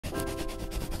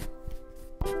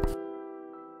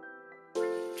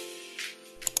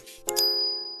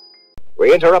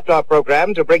We interrupt our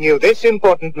program to bring you this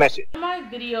important message. My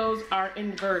videos are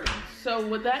inverted. So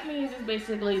what that means is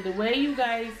basically the way you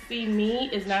guys see me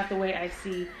is not the way I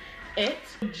see it.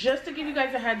 Just to give you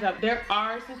guys a heads up, there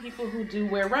are some people who do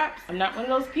wear wraps. I'm not one of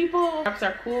those people. Wraps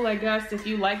are cool, I guess, if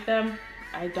you like them.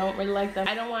 I don't really like them.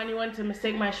 I don't want anyone to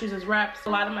mistake my shoes as wraps. A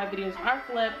lot of my videos are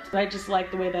flipped, but I just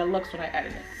like the way that looks when I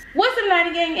edit it. What's up,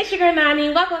 Nonni gang? It's your girl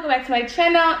Nonni. Welcome back to my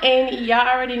channel, and y'all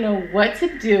already know what to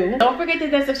do. Don't forget to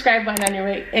hit that subscribe button on your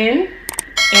way in,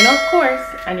 and of course,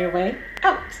 on your way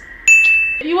out.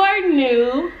 If you are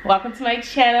new, welcome to my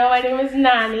channel. My name is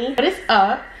Nonni. What is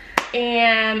up?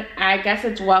 And I guess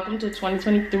it's welcome to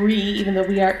 2023, even though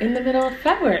we are in the middle of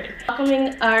February.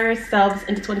 Welcoming ourselves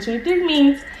into 2023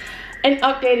 means an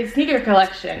updated sneaker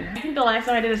collection. I think the last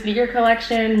time I did a sneaker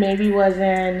collection maybe was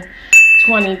in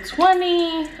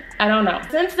 2020. I don't know.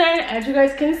 Since then, as you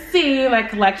guys can see, my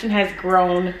collection has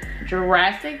grown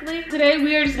drastically. Today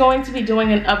we are just going to be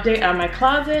doing an update on my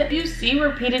closet. If you see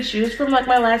repeated shoes from like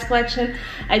my last collection,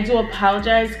 I do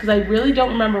apologize because I really don't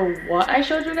remember what I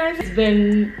showed you guys. It's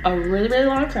been a really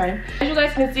long time. As you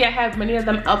guys can see, I have many of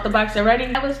them out the box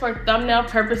already. That was for thumbnail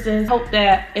purposes. Hope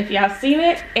that if y'all seen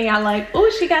it and y'all like, oh,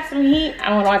 she got some heat,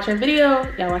 I want to watch her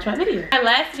video, y'all watch my video. My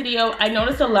last video, I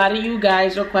noticed a lot of you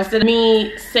guys requested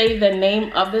me say the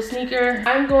name of the sneaker.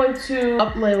 I'm going to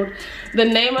upload the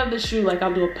name of the shoe, like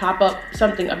I'll do a pop-up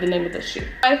something of the name of the shoe.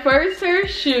 My first pair of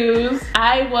shoes,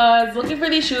 I was looking for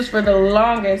these shoes for the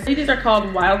longest. These are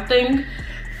called Wild Thing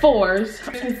 4s.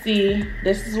 As you can see,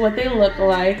 this is what they look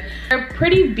like. They're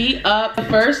pretty beat up. The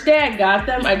first day I got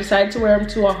them, I decided to wear them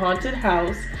to a haunted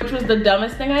house, which was the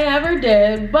dumbest thing I ever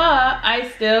did, but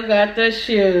I still got the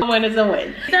shoe. A win is a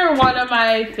win. They're one of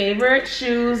my favorite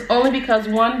shoes, only because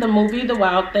one, the movie, The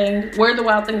Wild Thing, Where the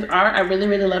Wild Things Are, I really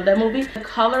love that movie. The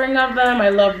coloring of them, I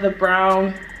love the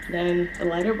brown, then the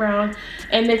lighter brown,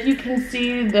 and if you can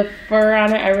see the fur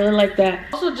on it, I really like that.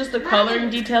 Also just the coloring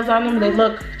details on them, they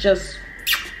look just,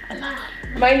 I love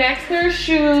them. My next pair of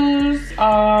shoes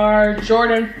are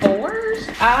Jordan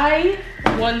 4s. I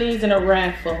won these in a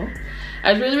raffle.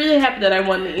 I was really happy that I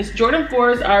won these. Jordan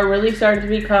 4s are really starting to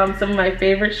become some of my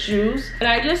favorite shoes. And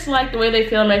I just like the way they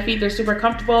feel on my feet. They're super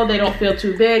comfortable. They don't feel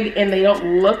too big and they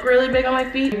don't look really big on my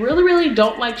feet. I really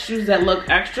don't like shoes that look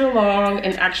extra long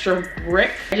and extra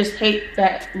brick. I just hate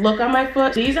that look on my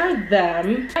foot. These are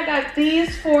them. I got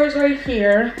these 4s right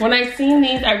here. When I seen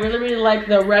these, I really like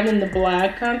the red and the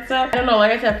black concept. I don't know,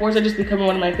 like I said, 4s are just becoming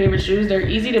one of my favorite shoes. They're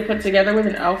easy to put together with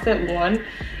an outfit, one.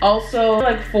 Also,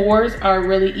 like 4s are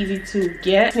really easy to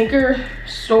get. Sneaker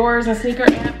stores and sneaker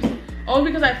apps, only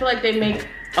because I feel like they make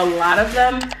a lot of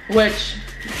them, which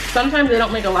sometimes they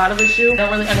don't make a lot of the shoe. I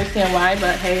don't really understand why,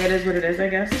 but hey, it is what it is, I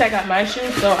guess. I got my shoe,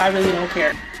 so I really don't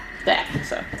care. That,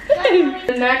 so.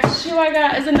 The next shoe I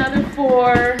got is another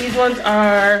 4. These ones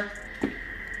are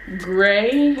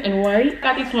gray and white.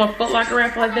 Got these from a Foot Locker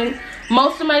raffle, I think.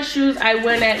 Most of my shoes I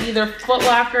win at either Foot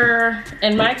Locker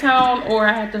in my town, or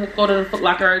I have to go to the Foot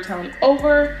Locker town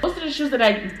over. Most of the shoes that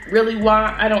I really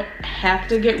want, I don't have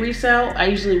to get resale. I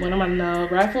usually win them on the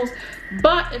raffles.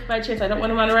 But if by chance I don't win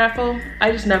them on a raffle,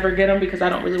 I just never get them because I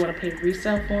don't really want to pay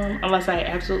resale for them unless I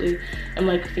absolutely am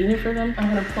like fiending for them. I'm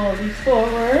gonna pull these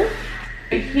forward.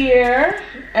 Right here,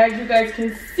 as you guys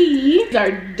can see, these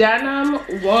are denim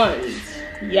 1s.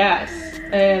 Yes.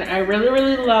 And I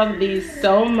really love these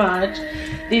so much.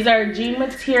 These are jean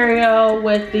material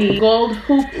with the gold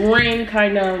hoop ring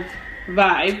kind of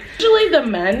vibe. Usually the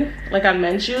men, like on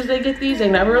men's shoes, they get these. They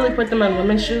never really put them on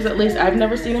women's shoes. At least I've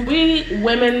never seen them. We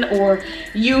women or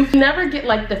youth never get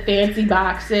like the fancy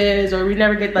boxes, or we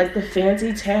never get like the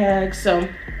fancy tags. So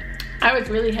I was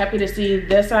really happy to see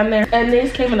this on there. And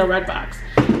these came in a red box,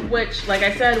 which, like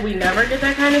I said, we never get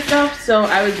that kind of stuff. So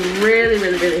I was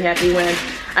really happy when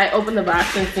I opened the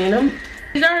box and seen them.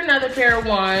 These are another pair of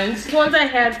 1s. These ones I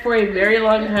had for a very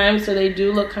long time, so they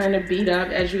do look kind of beat up,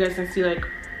 as you guys can see. Like,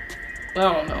 well,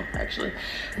 I don't know actually,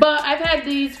 but I've had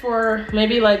these for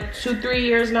maybe like 2-3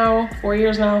 years now, 4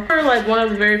 years now. They're like one of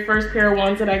the very first pair of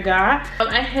 1s that I got.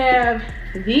 I have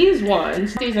these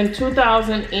ones. These in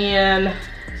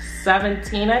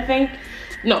 2017, I think.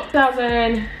 No,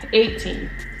 2018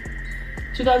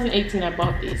 I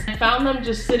bought these. I found them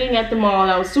just sitting at the mall and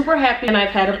I was super happy, and I've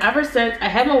had them ever since. I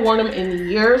haven't worn them in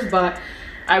years, but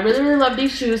I really love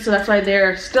these shoes, so that's why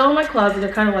they're still in my closet.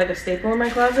 They're kind of like a staple in my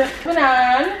closet. Moving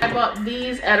on, I bought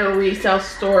these at a resale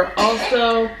store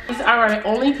also. These are my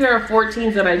only pair of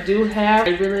 14s that I do have.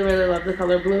 I really love the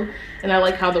color blue, and I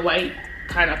like how the white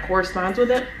kind of corresponds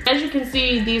with it. As you can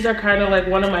see, these are kind of like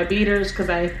one of my beaters because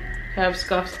I have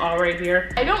scuffs all right here.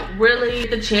 I don't really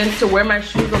get the chance to wear my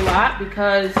shoes a lot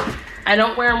because I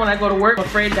don't wear them when I go to work. I'm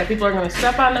afraid that people are gonna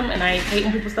step on them, and I hate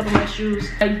when people step on my shoes.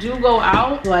 I do go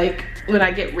out, like when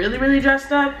I get really, really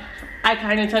dressed up, I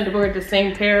kind of tend to wear the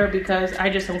same pair because I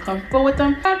just am comfortable with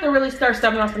them. I have to really start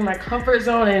stepping off in my comfort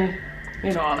zone and,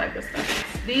 you know, all that good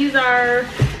stuff. These are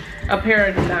a pair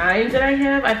of 9s that I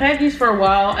have. I've had these for a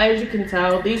while. As you can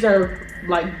tell, these are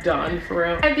like done for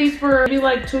real. I had these for maybe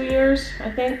like 2 years,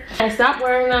 I think. I stopped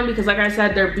wearing them because, like I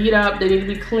said, they're beat up. They need to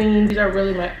be cleaned. These are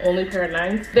really my only pair of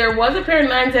 9s. There was a pair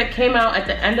of 9s that came out at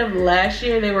the end of last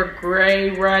year. They were gray,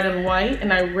 red, and white,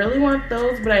 and I really want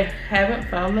those, but I haven't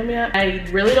found them yet. I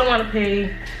really don't want to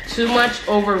pay too much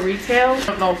over retail. I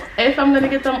don't know if I'm gonna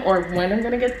get them or when I'm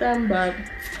gonna get them, but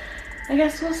I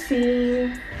guess we'll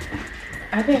see.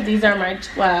 I think these are my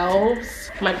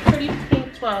 12s. My pretty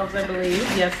pink 12s, I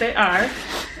believe. Yes, they are.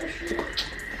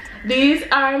 These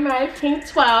are my pink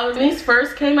 12s. When these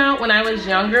first came out when I was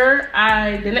younger,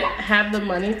 I didn't have the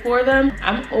money for them.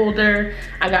 I'm older.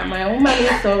 I got my own money,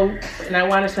 and I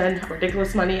want to spend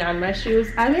ridiculous money on my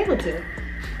shoes. I'm able to.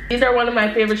 These are one of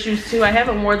my favorite shoes too. I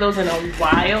haven't worn those in a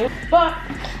while, but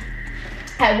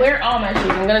I wear all my shoes.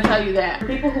 I'm gonna tell you that. For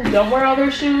people who don't wear all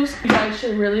their shoes, you guys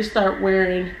should really start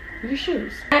wearing your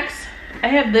shoes. Next, I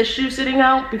have this shoe sitting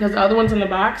out because the other one's in the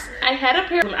box. I had a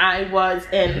pair when I was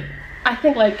in, I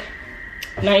think like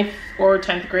 9th or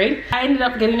 10th grade. I ended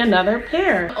up getting another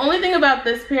pair. The only thing about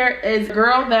this pair is the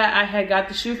girl that I had got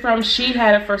the shoe from, she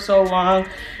had it for so long,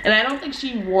 and I don't think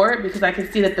she wore it because I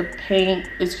can see that the paint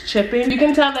is chipping. You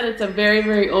can tell that it's a very,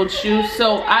 very old shoe.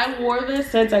 So I wore this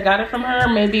since I got it from her.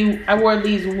 Maybe I wore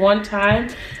these one time,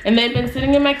 and they've been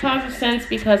sitting in my closet since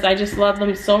because I just love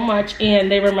them so much,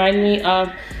 and they remind me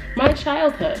of my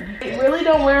childhood. I really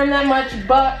don't wear them that much,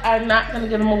 but I'm not gonna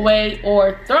give them away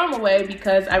or throw them away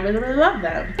because I really, really love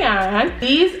them. And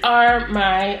these are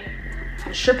my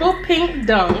triple pink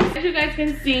dunks. As you guys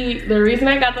can see, the reason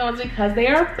I got them was because they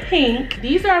are pink.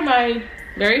 These are my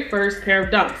very first pair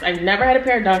of dunks. I've never had a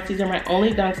pair of dunks. These are my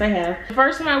only dunks I have. The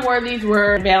first time I wore these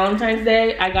were Valentine's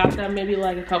Day. I got them maybe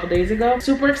like a couple days ago.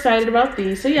 Super excited about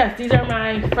these. So yes, these are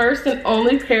my first and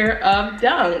only pair of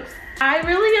dunks. I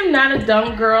really am not a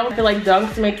dunk girl. I feel like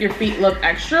dunks make your feet look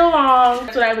extra long.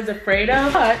 That's what I was afraid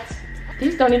of, but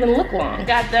these don't even look long.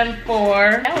 Got them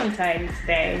for Valentine's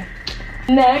Day.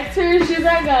 Next, here's shoes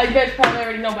I got. You guys probably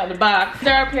already know about the box. These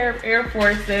are a pair of Air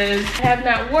Forces. I have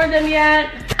not worn them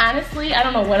yet. Honestly, I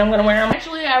don't know when I'm gonna wear them.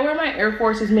 Actually, I wear my Air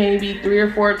Forces maybe 3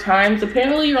 or 4 times.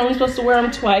 Apparently, you're only supposed to wear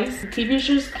them twice. To keep your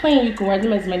shoes clean, you can wear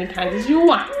them as many times as you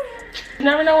want. You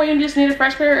never know when you just need a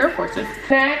fresh pair of Air Forces.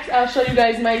 Next, I'll show you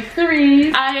guys my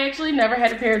 3s. I actually never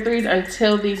had a pair of 3s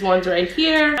until these ones right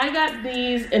here. I got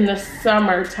these in the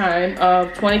summertime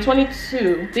of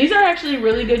 2022. These are actually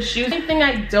really good shoes. The only thing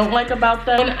I don't like about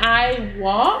them, when I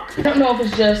walk, I don't know if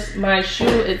it's just my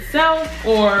shoe itself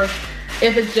or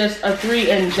if it's just a 3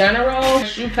 in general. The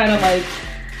shoe kind of like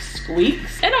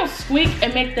squeaks. It don't squeak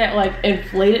and make that like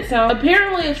inflated sound.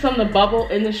 Apparently it's from the bubble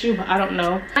in the shoe, but I don't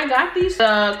know. I got these,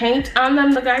 the paint on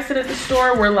them, the guy said at the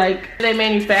store were like, they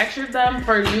manufactured them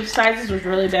for youth sizes, was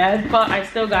really bad, but I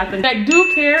still got them. I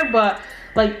do care, but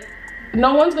like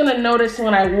no one's gonna notice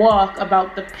when I walk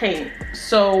about the paint,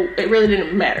 so it really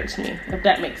didn't matter to me, if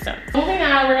that makes sense. Moving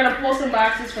on, we're gonna pull some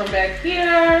boxes from back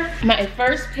here. My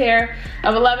first pair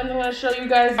of 11s I'm gonna show you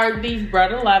guys are these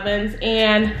Bread 11s,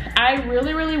 and I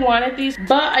really, really wanted these,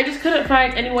 but I just couldn't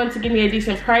find anyone to give me a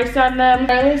decent price on them.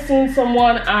 I only seen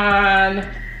someone on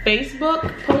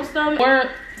Facebook post them.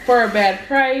 Weren't for a bad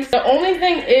price. The only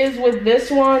thing is with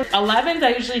this one, 11s,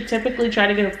 I usually typically try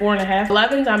to get a 4.5.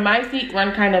 11s on my feet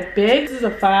run kind of big. This is a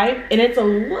 5, and it's a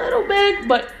little big,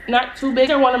 but not too big.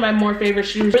 They're one of my more favorite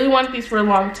shoes. Really wanted these for a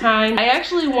long time. I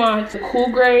actually want the cool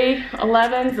gray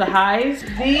 11s, the highs.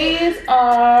 These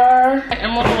are my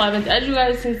emerald 11s. As you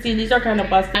guys can see, these are kind of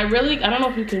busted. I don't know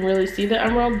if you can really see the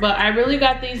emerald, but I really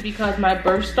got these because my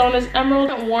birthstone is emerald.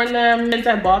 I haven't worn them since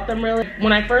I bought them, really.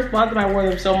 When I first bought them, I wore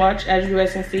them so much. As you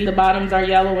guys can see, the bottoms are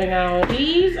yellowing out.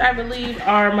 These, I believe,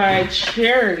 are my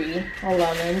cherry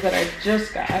 11s that I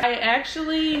just got. I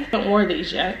actually haven't worn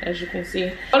these yet, as you can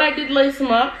see, but I did lace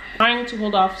them up. Trying to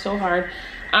hold off so hard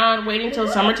on waiting till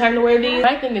summertime to wear these.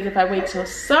 My thing is, if I wait till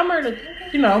summer to,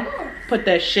 you know, put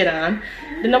that shit on,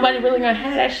 then nobody really gonna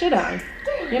have that shit on,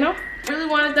 you know? I really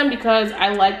wanted them because I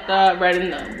like the red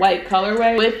and the white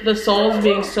colorway. With the soles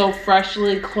being so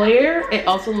freshly clear, it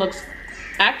also looks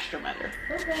extra better.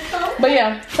 But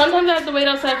yeah, sometimes I have to wait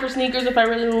outside for sneakers if I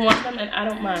really want them, and I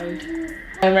don't mind.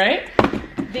 All right,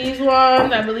 these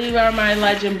ones I believe are my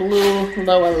Legend Blue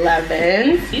low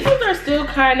 11s. These ones are still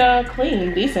kind of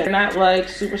clean, decent. They're not like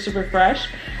super, super fresh,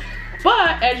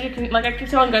 But as you can, like I keep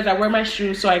telling you guys, I wear my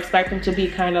shoes, so I expect them to be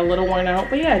kind of a little worn out.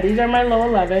 But yeah, these are my low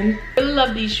 11. I really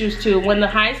love these shoes too. When the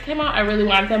highs came out, I really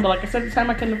wanted them, but like I said at the time,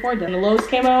 I couldn't afford them. The lows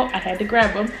came out, I had to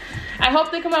grab them. I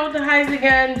hope they come out with the highs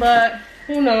again, but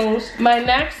who knows. My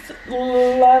next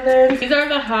 11, these are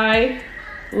the high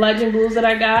Legend Blues that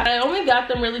I got. I only got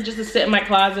them really just to sit in my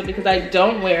closet because I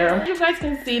don't wear them. As you guys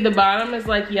can see, the bottom is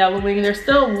like yellowing. There's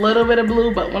still a little bit of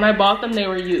blue, but when I bought them, they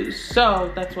were used.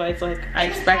 So that's why it's like, I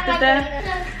expected that.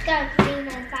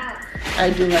 I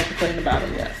do like to clean the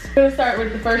bottom, yes. I'm gonna start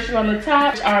with the first shoe on the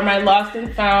top, which are my Lost and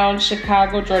Found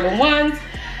Chicago Jordan 1s.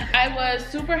 I was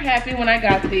super happy when I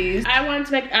got these. I wanted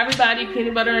to make everybody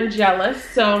peanut butter and jealous,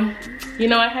 so you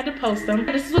know I had to post them.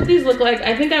 This is what these look like.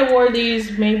 I think I wore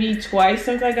these maybe twice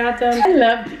since I got them. I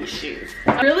love these shoes.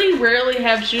 I really rarely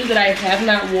have shoes that I have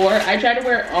not wore. I try to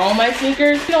wear all my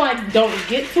sneakers. You know, I don't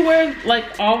get to wear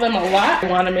like all of them a lot. I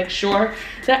want to make sure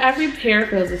that every pair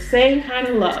feels the same kind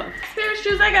of love. This pair of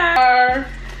shoes I got are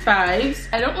 5s.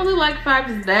 I don't really like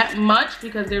 5s that much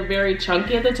because they're very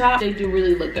chunky at the top. They do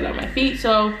really look good on my feet,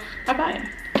 so I buy them.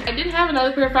 I did have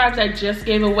another pair of 5s I just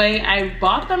gave away. I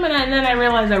bought them and then I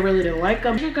realized I really didn't like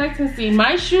them. As you guys can see,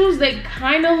 my shoes, they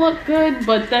kind of look good,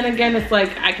 but then again, it's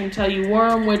like I can tell you wore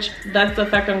them, which that's the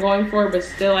effect I'm going for, but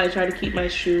still I try to keep my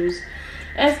shoes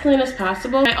as clean as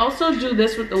possible. I also do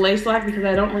this with the lace lock because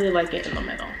I don't really like it in the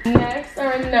middle. Next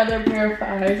are another pair of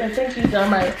 5s. I think these are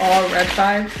my all red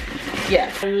 5s.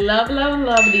 Yes, I love, love,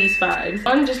 love these 5s.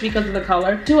 One, just because of the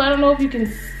color. Two, I don't know if you can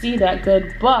see that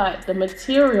good, but the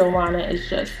material on it is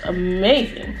just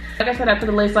amazing. Like I said, I put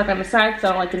the lace lock on the side so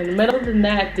I don't like it in the middle. Other than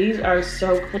that, these are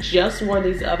so cool. Just wore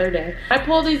these the other day. I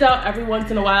pull these out every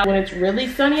once in a while when it's really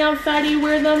sunny outside. You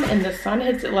wear them and the sun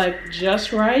hits it like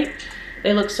just right.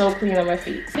 They look so clean on my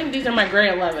feet. I think these are my gray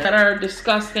 11s that are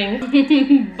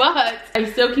disgusting, but I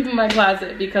still keep them in my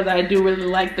closet because I do really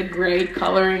like the gray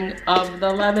coloring of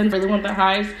the 11s. Really want the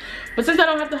highs. But since I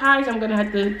don't have the highs, I'm gonna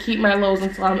have to keep my lows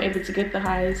until I'm able to get the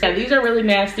highs. Yeah, these are really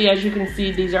nasty. As you can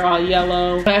see, these are all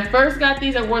yellow. When I first got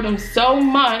these, I wore them so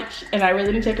much and I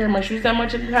really didn't take care of my shoes that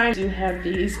much at the time. I do have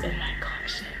these in my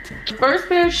collection. The first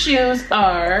pair of shoes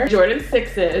are Jordan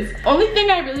 6s. Only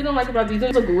thing I really don't like about these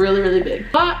look really, really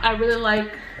big. But I really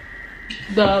like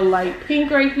the light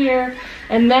pink right here.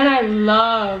 And then I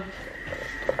love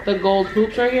the gold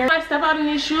hoops right here. When I step out in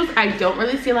these shoes, I don't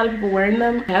really see a lot of people wearing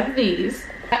them. I have these.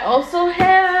 I also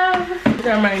have, these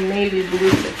are my navy blue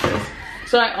 6s.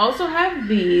 So I also have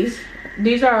these.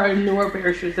 These are a newer pair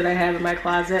of shoes that I have in my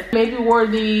closet. Maybe wore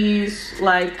these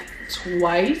like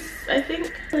twice. I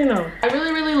think, I don't know. I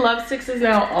really, really love 6s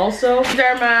now also. These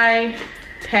are my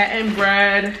patent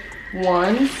bread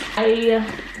 1s.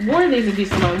 I wore these a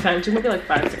decent amount of time too, maybe like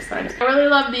 5 or 6 times. I really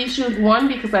love these shoes, one,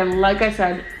 because like I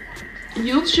said,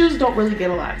 youth shoes don't really get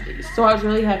a lot of these. So I was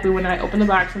really happy when I opened the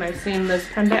box and I seen this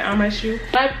pendant on my shoe.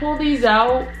 When I pull these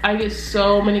out, I get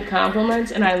so many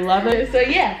compliments and I love it. So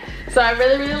yeah, so I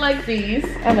really, really like these.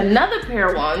 I have another pair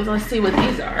of ones. Let's see what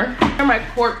these are. These are my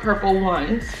court purple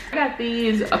ones. I got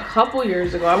these a couple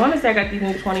years ago. I want to say I got these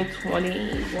in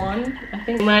 2021, I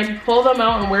think. When I pull them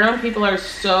out and wear them, people are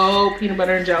so peanut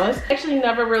butter and jealous. I actually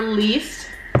never released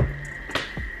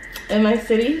in my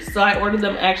city, so I ordered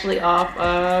them actually off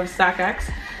of StockX,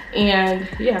 and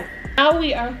yeah. Now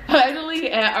we are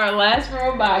finally at our last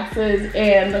row of boxes,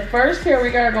 and the first pair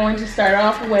we are going to start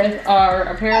off with are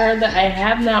a pair that I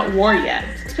have not wore yet.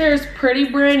 This pair is pretty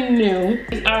brand new.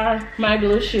 These are my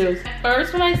blue shoes. At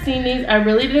first when I seen these, I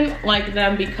really didn't like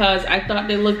them because I thought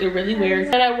they looked really weird.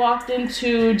 And I walked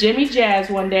into Jimmy Jazz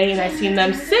one day and I seen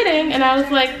them sitting and I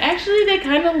was like, actually they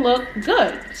kind of look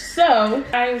good. So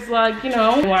I was like, you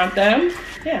know, I want them.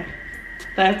 Yeah,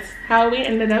 that's how we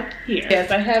ended up here.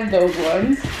 Yes, I have those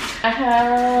ones.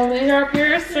 These are a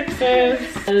pair of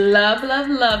 6s. I love, love,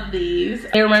 love these.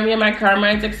 They remind me of my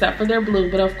Carmines except for they're blue,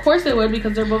 but of course they would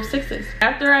because they're both 6s.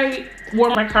 After I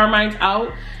wore my Carmines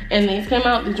out and these came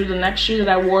out, these were the next shoe that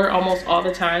I wore almost all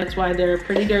the time. That's why they're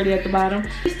pretty dirty at the bottom.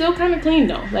 They're still kind of clean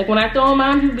though. Like when I throw them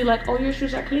on, people be like, oh, your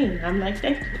shoes are clean. I'm like,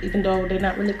 thank you. Even though they're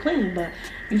not really clean, but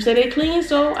you say they clean,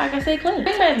 so I can say clean.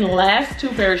 I think my last 2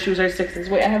 pair of shoes are 6s.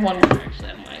 Wait, I have one more actually.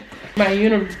 I have my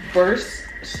Universe.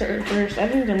 I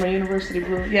think they're my University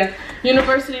Blue. Yeah,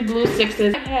 University Blue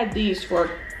 6s. I had these for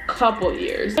a couple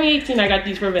years. 2018, I got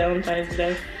these for Valentine's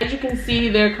Day. As you can see,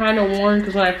 they're kind of worn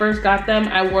because when I first got them,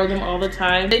 I wore them all the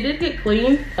time. They did get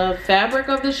clean. The fabric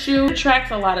of the shoe attracts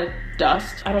a lot of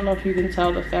dust. I don't know if you can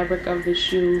tell the fabric of the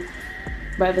shoe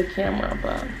by the camera,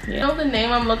 but yeah. You know the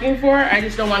name I'm looking for, I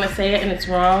just don't want to say it and it's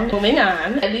wrong. Moving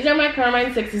on. And these are my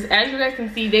Carmine 6s. As you guys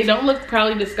can see, they don't look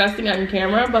probably disgusting on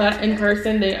camera, but in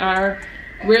person they are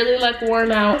really like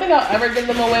worn out. I don't think I'll ever give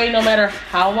them away no matter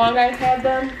how long I've had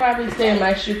them. Probably stay in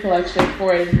my shoe collection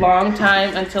for a long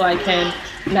time until I can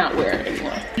not wear it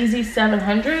anymore. Easy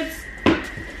 700s.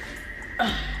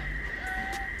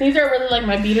 These are really like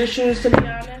my beater shoes, to be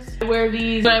honest. I wear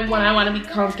these when I want to be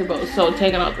comfortable. So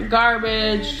taking out the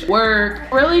garbage,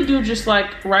 work, really do just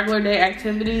like regular day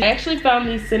activities. I actually found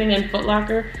these sitting in Foot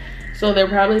Locker. So they're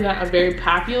probably not a very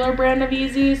popular brand of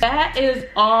Yeezys. That is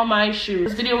all my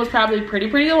shoes. This video was probably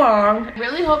pretty long. I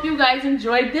really hope you guys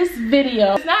enjoyed this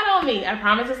video. It's not on me. I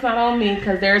promise it's not on me,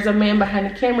 because there's a man behind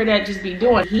the camera that just be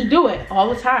doing. He do it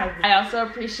all the time. I also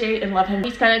appreciate and love him.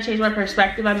 He's kind of changed my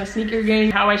perspective on the sneaker game,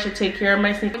 how I should take care of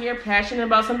my sneakers. When you're passionate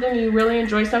about something, you really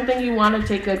enjoy something, you want to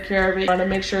take good care of it. You want to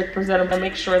make sure it's presentable,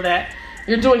 make sure that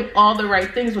you're doing all the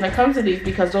right things when it comes to these,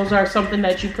 because those are something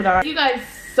that you put on. You guys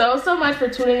so much for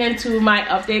tuning into my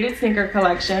updated sneaker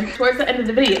collection towards the end of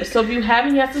the video. So if you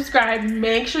haven't yet subscribed,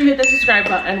 make sure you hit the subscribe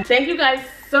button. Thank you guys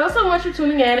so much for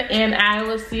tuning in, and I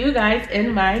will see you guys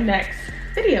in my next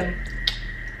video.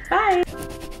 Bye.